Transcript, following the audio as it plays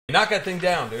Knock that thing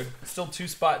down, dude. It's still 2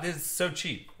 spot. This is so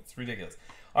cheap. It's ridiculous.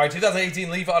 All right, 2018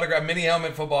 Leaf Autograph Mini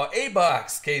Helmet Football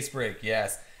 8-box case break.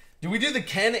 Yes. Do we do the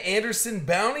Ken Anderson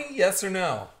bounty? Yes or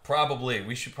no? Probably.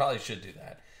 We probably should do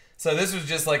that. So this was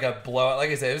just like a blowout. Like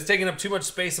I said, it was taking up too much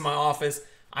space in my office.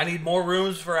 I need more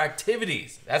rooms for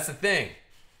activities. That's the thing.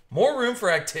 More room for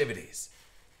activities.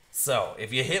 So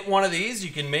if you hit one of these,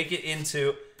 you can make it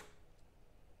into...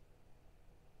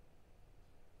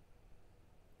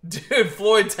 Dude,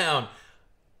 Floyd Town.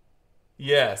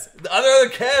 Yes. The other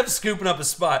Kev scooping up a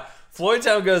spot. Floyd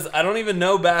Town goes, I don't even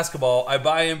know basketball. I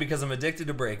buy in because I'm addicted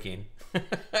to breaking.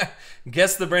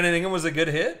 Guess the Brandon Ingram was a good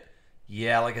hit?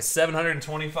 Yeah, like a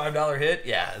 $725 hit?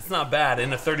 Yeah, it's not bad.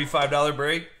 In a $35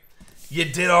 break? You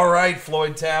did all right,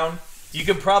 Floyd Town. You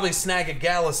could probably snag a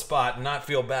gala spot and not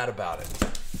feel bad about it.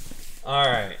 All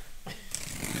right.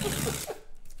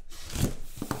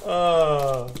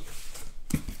 Oh.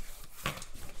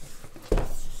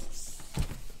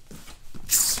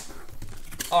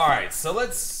 All right, so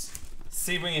let's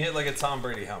see if we can hit like a Tom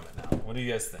Brady helmet now. What do you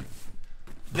guys think?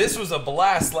 This was a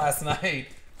blast last night.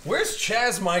 Where's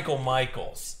Chaz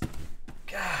Michaels?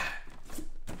 God.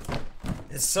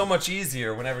 It's so much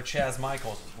easier whenever Chaz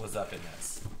Michaels was up in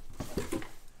this.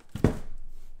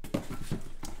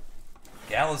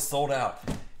 Gala's sold out.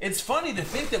 It's funny to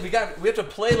think that we have to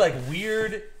play like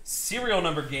weird serial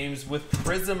number games with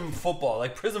Prism Football.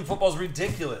 Like Prism Football's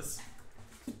ridiculous.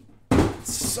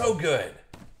 It's so good.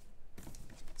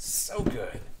 So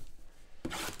good.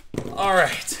 All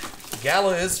right.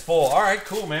 Gala is full. All right,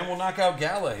 cool, man. We'll knock out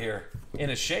Gala here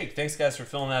in a shake. Thanks, guys, for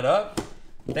filling that up.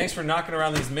 Thanks for knocking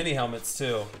around these mini helmets,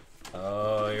 too.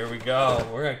 Oh, here we go.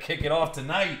 We're going to kick it off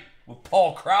tonight with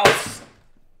Paul Krause.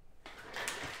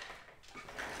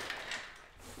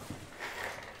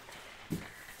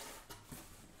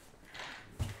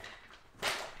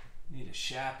 Need a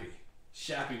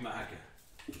Shappy Micah.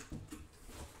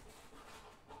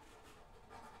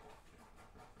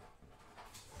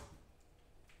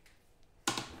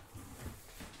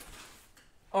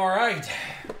 All right.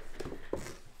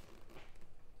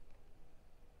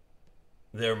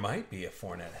 There might be a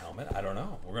Fournette helmet. I don't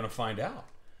know. We're going to find out.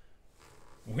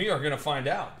 We are going to find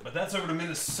out. But that's over to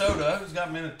Minnesota. Who's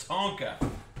got Minnetonka?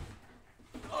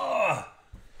 Oh,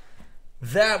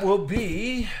 that will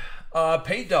be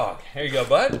Pate Dog. Here you go,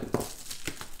 bud.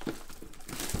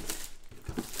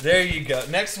 There you go.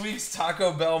 Next week's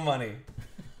Taco Bell money.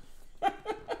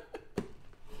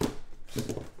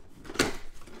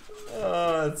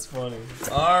 Oh, that's funny.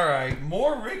 All right,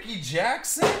 more Ricky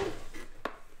Jackson.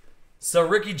 So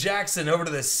Ricky Jackson over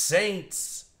to the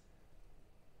Saints.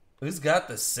 Who's got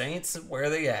the Saints? Where are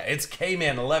they at? It's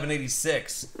K-Man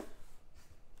 1186.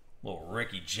 Little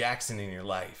Ricky Jackson in your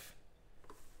life.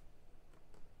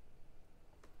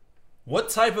 What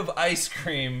type of ice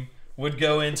cream would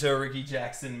go into a Ricky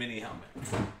Jackson mini helmet?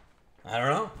 I don't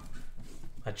know.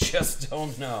 I just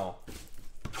don't know.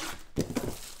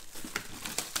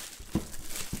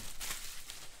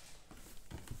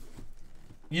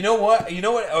 You know what?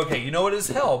 Okay, you know what has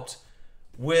helped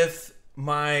with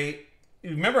my...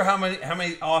 Remember how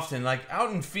many often, like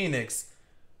out in Phoenix,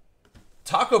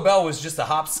 Taco Bell was just a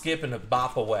hop, skip, and a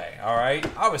bop away, all right?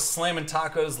 I was slamming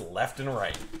tacos left and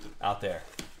right out there.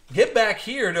 Get back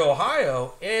here to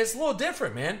Ohio, and it's a little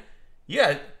different, man. You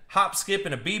got hop, skip,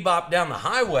 and a bebop down the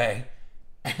highway,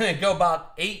 and then go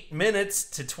about 8 minutes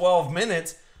to 12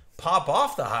 minutes, pop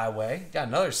off the highway, got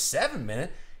another 7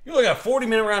 minutes. You're looking at a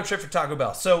 40-minute round trip for Taco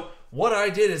Bell. So what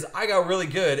I did is I got really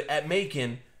good at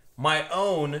making my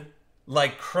own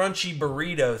like crunchy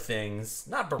burrito things.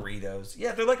 Not burritos.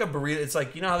 Yeah, they're like a burrito. It's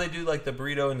like, you know how they do like the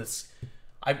burrito in this.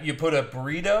 You put a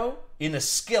burrito in a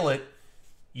skillet.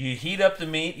 You heat up the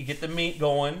meat. You get the meat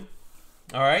going.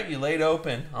 All right, you lay it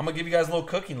open. I'm going to give you guys a little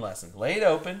cooking lesson. Lay it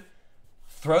open.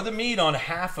 Throw the meat on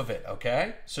half of it,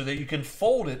 okay? So that you can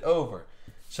fold it over.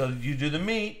 So you do the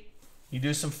meat. You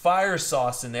do some fire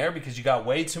sauce in there because you got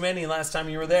way too many last time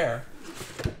you were there.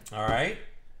 All right.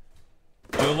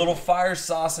 Do a little fire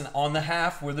sauce on the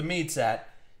half where the meat's at.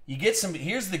 You get some.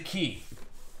 Here's the key.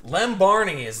 Lem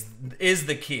Barney is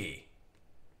the key.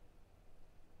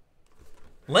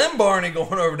 Lem Barney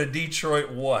going over to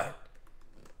Detroit. What?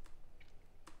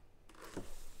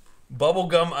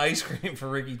 Bubblegum ice cream for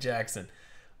Ricky Jackson.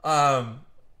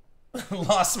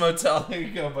 Lost Motel. There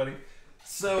you go, buddy.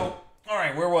 So. All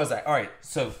right, where was I? All right,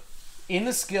 so in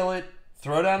the skillet,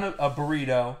 throw down a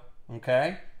burrito,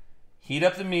 okay? Heat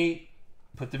up the meat,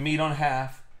 put the meat on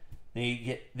half. Then you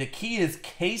get, the key is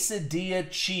quesadilla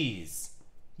cheese.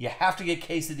 You have to get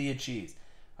quesadilla cheese,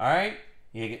 all right?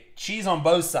 You get cheese on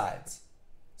both sides.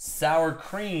 Sour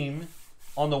cream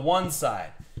on the one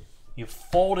side. You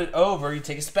fold it over. You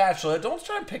take a spatula. Don't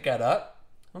try and pick that up.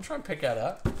 Don't try and pick that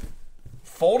up.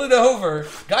 Fold it over.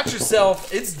 Got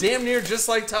yourself. It's damn near just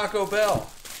like Taco Bell.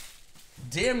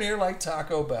 Damn near like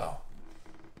Taco Bell.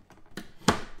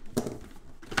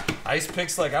 Ice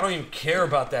Picks, like, I don't even care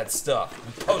about that stuff.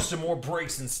 We posted more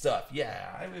breaks and stuff.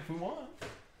 Yeah, if we want.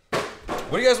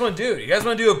 What do you guys want to do? You guys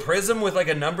want to do a Prism with, like,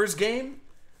 a numbers game?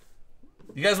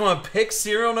 You guys want to pick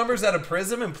serial numbers out of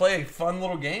Prism and play a fun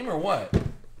little game, or what?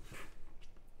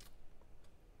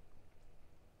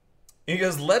 He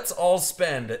goes, let's all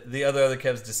spend the other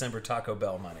Kev's December Taco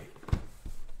Bell money.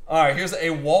 All right, here's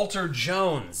a Walter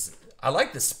Jones. I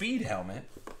like the Speed helmet.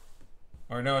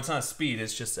 Or no, it's not Speed.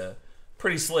 It's just a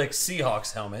pretty slick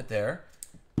Seahawks helmet there.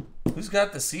 Who's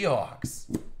got the Seahawks?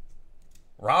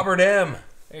 Robert M.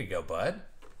 There you go, bud.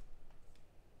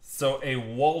 So a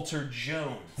Walter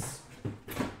Jones.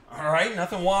 All right,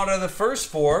 nothing wild out of the first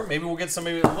four. Maybe we'll get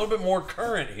somebody a little bit more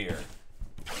current here.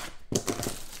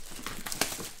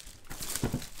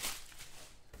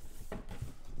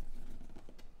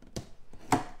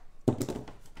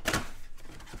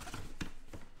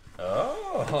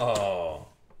 Oh.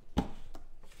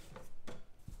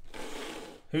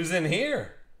 Who's in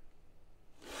here?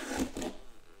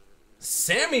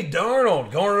 Sammy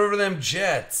Darnold going over them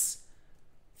Jets.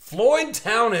 Floyd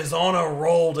Town is on a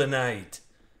roll tonight.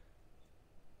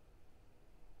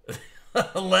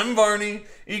 Lem Varney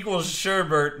equals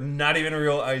sherbet, not even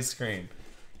real ice cream.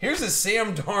 Here's a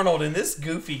Sam Darnold in this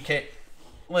goofy cake.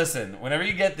 Listen, whenever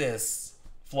you get this,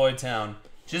 Floyd Town,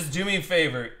 just do me a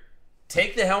favor.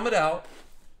 Take the helmet out.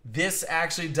 This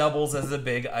actually doubles as a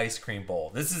big ice cream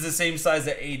bowl. This is the same size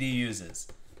that AD uses.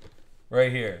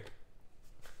 Right here.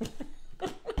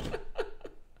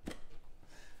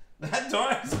 That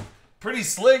darn's pretty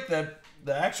slick. That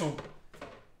the actual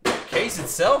case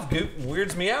itself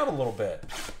weirds me out a little bit.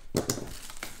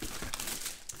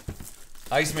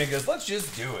 Iceman goes, let's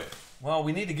just do it. Well,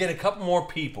 we need to get a couple more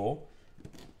people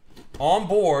on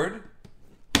board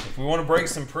if we want to break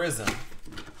some Prism.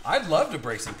 I'd love to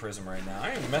break some Prism right now.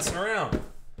 I ain't messing around.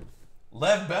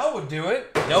 Lev Bell would do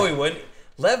it. No, he wouldn't.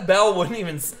 Lev Bell wouldn't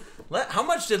even... How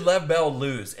much did Lev Bell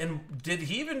lose? And did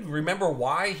he even remember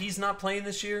why he's not playing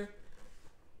this year?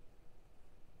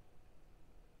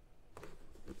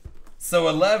 So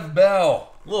a Lev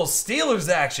Bell. Little Steelers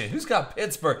action. Who's got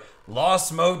Pittsburgh?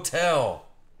 Lost Motel.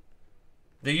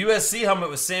 The USC helmet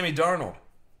was Sammy Darnold.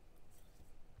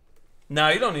 No,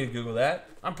 you don't need to Google that.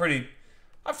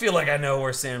 I feel like I know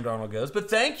where Sam Darnold goes. But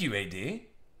thank you, AD.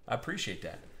 I appreciate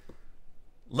that.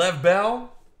 Lev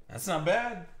Bell. That's not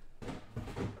bad.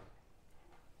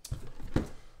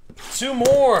 Two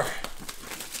more.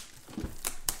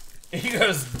 He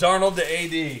goes Darnold to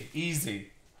AD.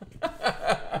 Easy.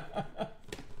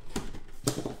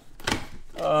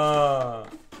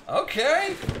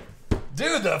 Okay.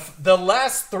 Dude, the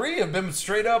last three have been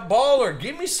straight up baller.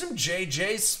 Give me some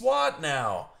JJ SWAT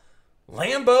now.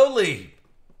 Lambeau Leap.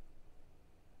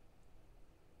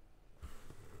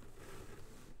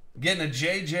 Getting a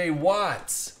JJ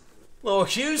Watts. Little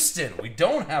Houston. We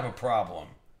don't have a problem.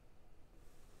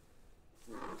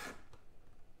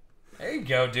 There you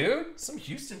go, dude. Some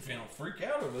Houston fan will freak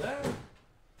out over that.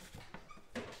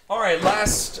 All right,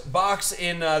 last box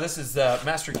in, this is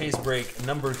Master Case Break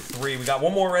number 3. We got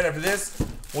one more right after this.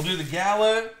 We'll do the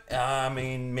Gala. I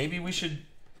mean, maybe we should,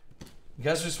 you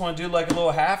guys just want to do like a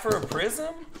little half or a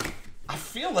Prism? I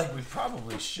feel like we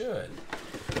probably should.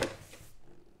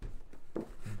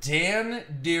 Dan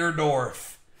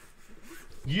Deerdorf.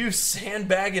 You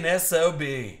sandbagging SOB.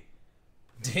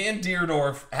 Dan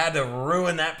Deerdorf had to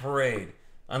ruin that parade.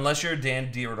 Unless you're a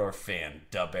Dan Deerdorf fan.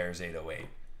 Dub Bears 808.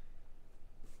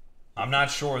 I'm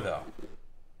not sure, though.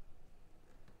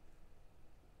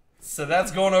 So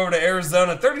that's going over to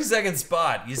Arizona. 30-second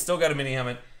spot. You still got a mini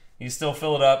helmet. You still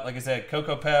fill it up. Like I said,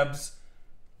 Cocoa Pebs,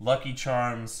 Lucky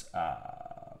Charms,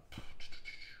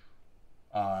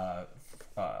 what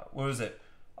was it?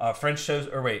 French Toast,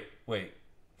 or wait.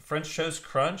 French Toast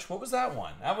Crunch? What was that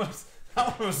one? That one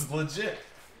was legit.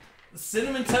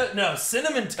 Cinnamon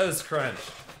Toast Crunch.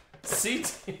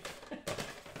 CT.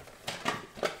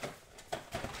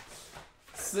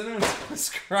 Cinnamon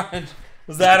Toast Crunch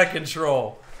was out of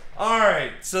control. All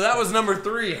right, so that was number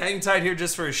 3. Hang tight here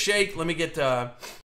just for a shake. Let me get